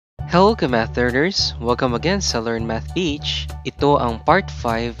Hello Math learners! Welcome again sa Learn Math Beach. Ito ang Part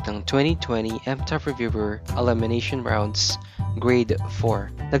 5 ng 2020 MTAP Reviewer Elimination Rounds Grade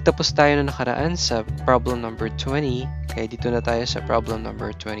 4. Nagtapos tayo na nakaraan sa problem number 20, kaya dito na tayo sa problem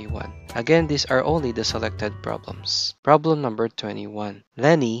number 21. Again, these are only the selected problems. Problem number 21.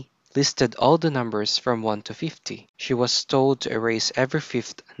 Lenny listed all the numbers from 1 to 50. She was told to erase every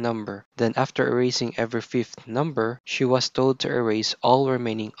fifth number. Then after erasing every fifth number, she was told to erase all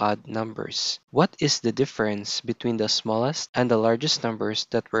remaining odd numbers. What is the difference between the smallest and the largest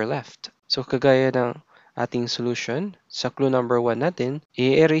numbers that were left? So kagaya ng ating solution, sa clue number 1 natin,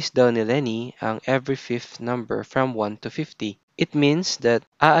 i-erase daw ni Lenny ang every fifth number from 1 to 50. It means that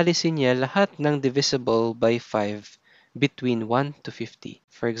aalisin niya lahat ng divisible by 5 between 1 to 50.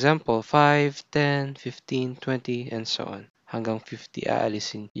 For example, 5, 10, 15, 20, and so on. Hanggang 50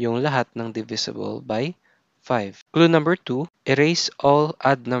 aalisin yung lahat ng divisible by 5. Clue number 2, erase all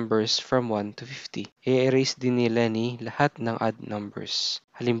odd numbers from 1 to 50. I-erase din ni Lenny lahat ng odd numbers.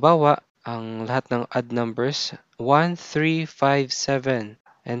 Halimbawa, ang lahat ng odd numbers, 1, 3, 5, 7,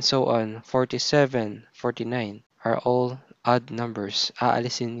 and so on, 47, 49, are all odd numbers.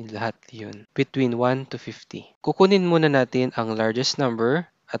 Aalisin lahat yun. Between 1 to 50. Kukunin muna natin ang largest number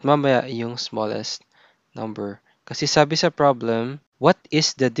at mamaya yung smallest number. Kasi sabi sa problem, what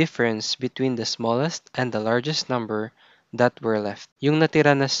is the difference between the smallest and the largest number that were left? Yung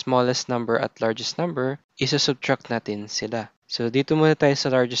natira na smallest number at largest number, isa-subtract natin sila. So, dito muna tayo sa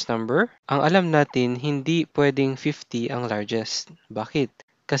largest number. Ang alam natin, hindi pwedeng 50 ang largest. Bakit?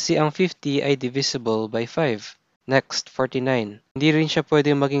 Kasi ang 50 ay divisible by 5. Next, 49. Hindi rin siya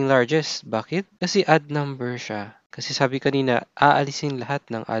pwedeng maging largest. Bakit? Kasi odd number siya. Kasi sabi kanina, aalisin lahat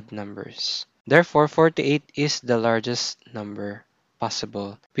ng odd numbers. Therefore, 48 is the largest number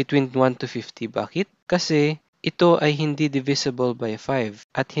possible. Between 1 to 50. Bakit? Kasi ito ay hindi divisible by 5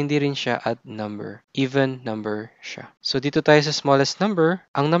 at hindi rin siya odd number. Even number siya. So, dito tayo sa smallest number.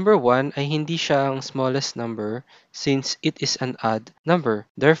 Ang number 1 ay hindi siya ang smallest number since it is an odd number.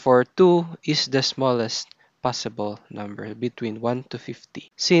 Therefore, 2 is the smallest possible number between 1 to 50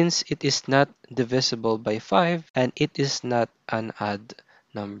 since it is not divisible by 5 and it is not an odd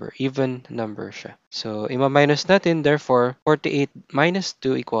number, even number siya. So, ima-minus natin, therefore, 48 minus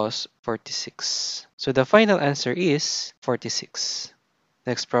 2 equals 46. So, the final answer is 46.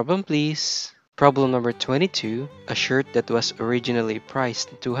 Next problem, please. Problem number 22, a shirt that was originally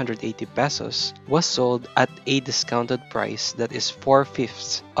priced 280 pesos was sold at a discounted price that is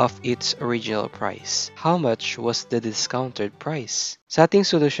 4/5 of its original price. How much was the discounted price? Sa ating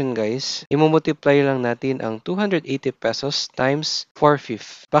solution guys, imumultiply lang natin ang 280 pesos times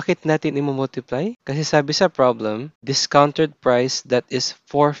 4/5. Bakit natin imumultiply? Kasi sabi sa problem, discounted price that is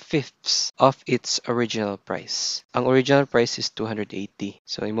 4/5 of its original price. Ang original price is 280.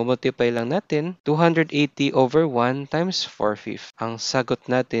 So, imumultiply lang natin 280 over 1 times 4/5. Ang sagot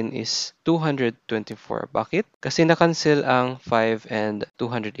natin is 224. Bakit? Kasi na-cancel ang 5 and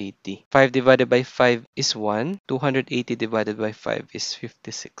 280. 5 divided by 5 is 1. 280 divided by 5 is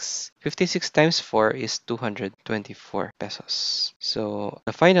 56. 56 times 4 is 224 pesos. So,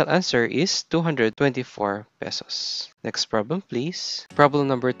 the final answer is 224 pesos. Next problem, please. Problem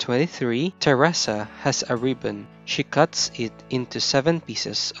number 23. Teresa has a ribbon. She cuts it into 7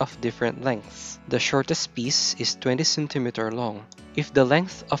 pieces of different lengths. The shortest piece is 20 cm long. If the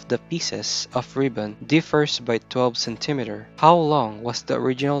length of the pieces of ribbon differs by 12 cm, how long was the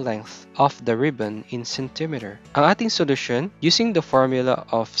original length of the ribbon in centimeter? Ang ating solution, using the formula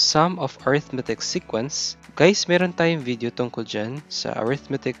of sum of arithmetic sequence, guys, meron tayong video tungkol dyan sa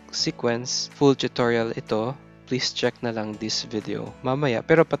arithmetic sequence. Full tutorial ito. Please check na lang this video mamaya.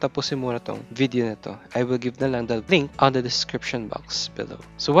 Pero patapusin muna tong video na to. I will give na lang the link on the description box below.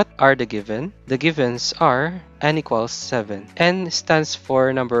 So what are the given? The givens are n equals 7. N stands for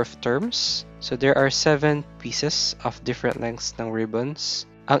number of terms. So there are 7 pieces of different lengths ng ribbons.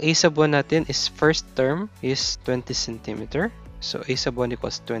 Ang a sub 1 natin is first term is 20 cm. So a sub 1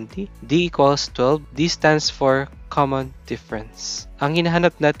 equals 20. D equals 12. D stands for common difference. Ang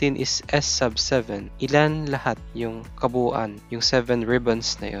hinahanap natin is S sub 7. Ilan lahat yung kabuuan, yung 7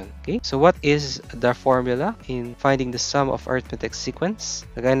 ribbons na yun. Okay? So what is the formula in finding the sum of arithmetic sequence?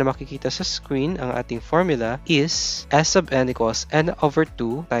 Kagaya na makikita sa screen, ang ating formula is S sub n equals n over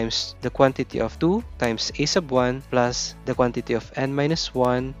 2 times the quantity of 2 times a sub 1 plus the quantity of n minus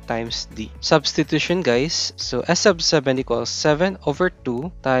 1 times d. Substitution guys. So S sub 7 equals 7 over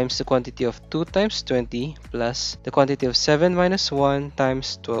 2 times the quantity of 2 times 20 plus the quantity of 7 minus 1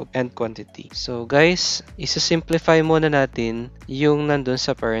 times 12 and quantity. So guys, isa-simplify muna natin yung nandun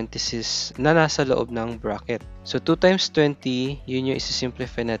sa parenthesis na nasa loob ng bracket. So 2 times 20, yun yung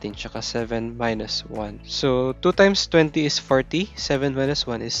isa-simplify natin, tsaka 7 minus 1. So 2 times 20 is 40, 7 minus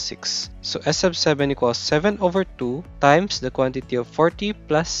 1 is 6. So S sub 7 equals 7 over 2 times the quantity of 40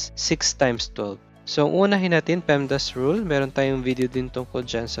 plus 6 times 12. So, ang unahin natin, PEMDAS Rule. Meron tayong video din tungkol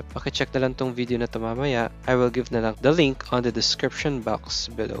dyan. So, pakicheck na lang tong video na ito mamaya. I will give na lang the link on the description box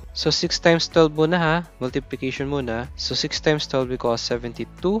below. So, 6 times 12 muna ha. Multiplication muna. So, 6 times 12 equals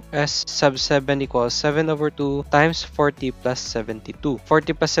 72. S sub 7 equals 7 over 2 times 40 plus 72.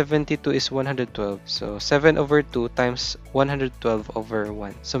 40 plus 72 is 112. So, 7 over 2 times 112 over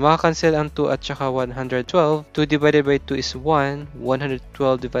 1. So, makakancel ang 2 at saka 112. 2 divided by 2 is 1.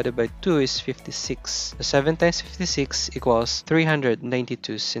 112 divided by 2 is 56. So 7 times 56 equals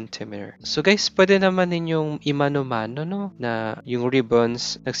 392 centimeter. So guys, pwede naman ninyong imano-mano, no? Na yung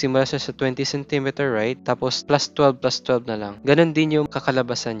ribbons, nagsimula siya sa 20 centimeter, right? Tapos plus 12 na lang. Ganon din yung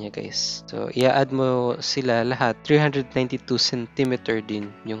kakalabasan niya, guys. So, i-add mo sila lahat. 392 centimeter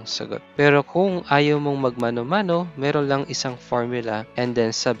din yung sagot. Pero kung ayaw mong magmano-mano, meron lang isang formula and then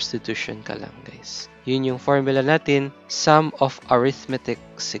substitution ka lang, guys. Yun yung formula natin, sum of arithmetic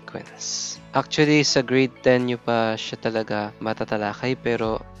sequence. Actually, sa grade 10 nyo pa siya talaga matatalakay,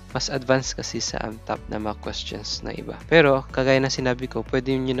 pero mas advanced kasi sa MTAP na mga questions na iba. Pero, kagaya na sinabi ko,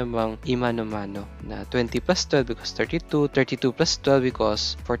 pwede nyo namang imano-mano na 20 plus 12 equals 32, 32 plus 12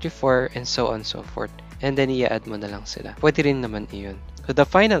 equals 44, and so on and so forth. And then, i-add mo na lang sila. Pwede rin naman iyon. So, the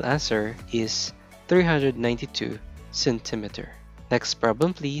final answer is 392 centimeter. Next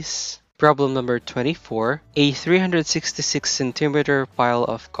problem, please. Problem number 24. A 366 centimeter pile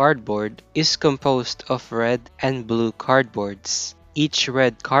of cardboard is composed of red and blue cardboards. Each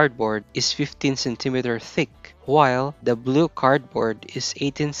red cardboard is 15 centimeter thick, while the blue cardboard is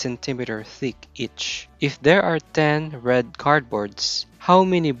 18 centimeter thick each. If there are 10 red cardboards, how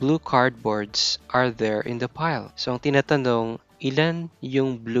many blue cardboards are there in the pile? So, ang tinatanong, ilan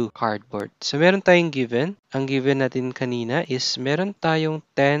yung blue cardboard? So, meron tayong given. Ang given natin kanina is meron tayong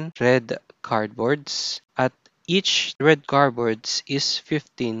 10 red cardboards at each red cardboards is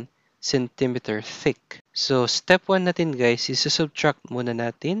 15 centimeter thick. So, step 1 natin guys is subtract muna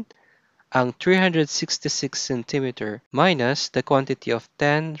natin ang 366 centimeter minus the quantity of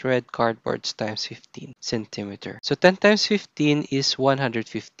 10 red cardboards times 15 centimeter. So 10 times 15 is 150.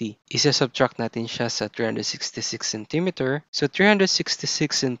 Isa-subtract natin siya sa 366 centimeter. So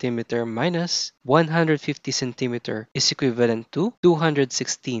 366 centimeter minus 150 centimeter is equivalent to 216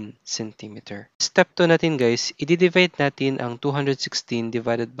 centimeter. Step 2 natin guys, i-divide natin ang 216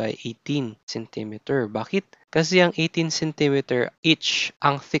 divided by 18 centimeter. Bakit? Kasi ang 18 cm each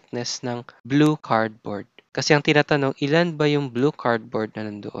ang thickness ng blue cardboard. Kasi ang tinatanong, ilan ba yung blue cardboard na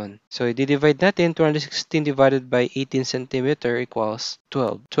nandoon? So, i-divide natin, 216 divided by 18 cm equals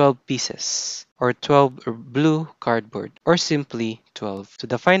 12. 12 pieces. Or 12 blue cardboard. Or simply 12. So,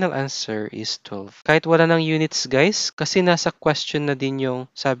 the final answer is 12. Kahit wala ng units, guys, kasi nasa question na din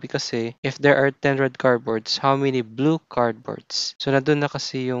yung sabi kasi, if there are 10 red cardboards, how many blue cardboards? So, nandun na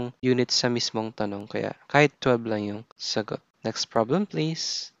kasi yung units sa mismong tanong. Kaya, kahit 12 lang yung sagot. Next problem,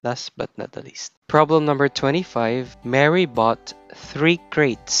 please. Last but not the least. Problem number 25. Mary bought 3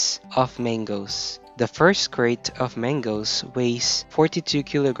 crates of mangoes. The first crate of mangoes weighs 42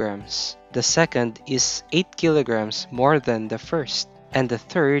 kilograms. The second is 8 kilograms more than the first. And the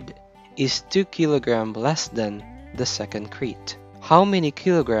third is 2 kilograms less than the second crate. How many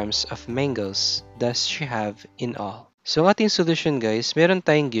kilograms of mangoes does she have in all? So, ating solution guys, meron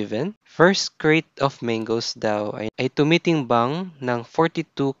tayong given. First crate of mangoes daw ay tumitimbang ng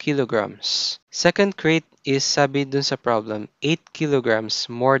 42 kilograms. Second crate is, sabi dun sa problem, 8 kilograms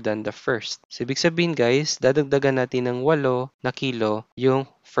more than the first. So, ibig sabihin guys, dadagdagan natin ng 8 na kilo yung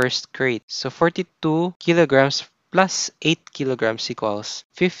first crate. So, 42 kilograms plus 8 kilograms equals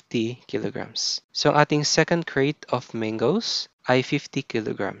 50 kilograms. So, ang ating second crate of mangoes ay 50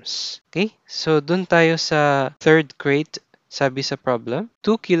 kilograms. Okay? So, dun tayo sa third crate, sabi sa problem,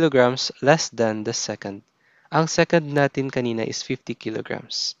 2 kilograms less than the second. Ang second natin kanina is 50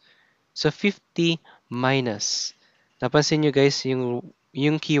 kilograms. So, 50 minus. Napansin nyo guys,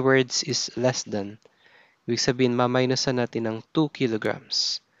 yung keywords is less than. Ibig sabihin, ma-minusan natin ng 2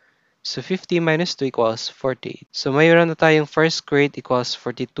 kilograms. So, 50 minus 2 equals 48. So, mayroon na tayong first crate equals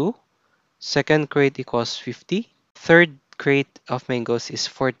 42. Second crate equals 50. Third crate of mangoes is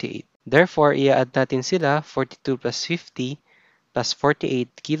 48. Therefore, i-add natin sila, 42 plus 50 plus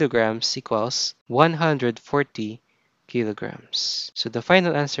 48 kilograms equals 140 kilograms. So, the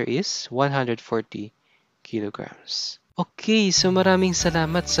final answer is 140 kilograms. Okay, so maraming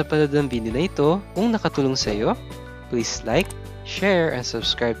salamat sa panood ng video na ito. Kung nakatulong sa iyo, please like, share, and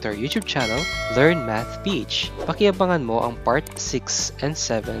subscribe to our YouTube channel, Learn Math PH. Pakiabangan mo ang Part 6 and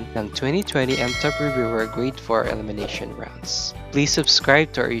 7 ng 2020 MTAP Reviewer Grade 4 Elimination Rounds. Please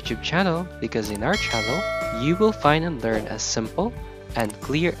subscribe to our YouTube channel because in our channel, you will find and learn a simple and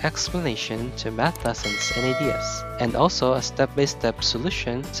clear explanation to math lessons and ideas, and also a step-by-step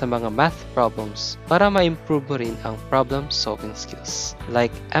solution sa mga math problems para ma-improve mo rin ang problem-solving skills,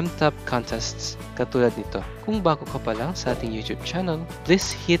 like MTAP contests katulad nito. Kung bago ka pa lang sa ating YouTube channel,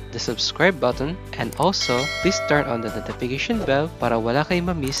 please hit the subscribe button and also please turn on the notification bell para wala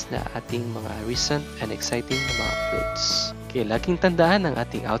kayong ma-miss na ating mga recent and exciting na mga uploads. Kaya laging tandaan ang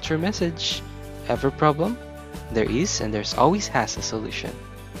ating outro message: every problem, there is and there's always has a solution.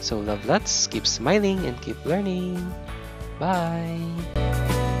 So love lots, keep smiling and keep learning. Bye!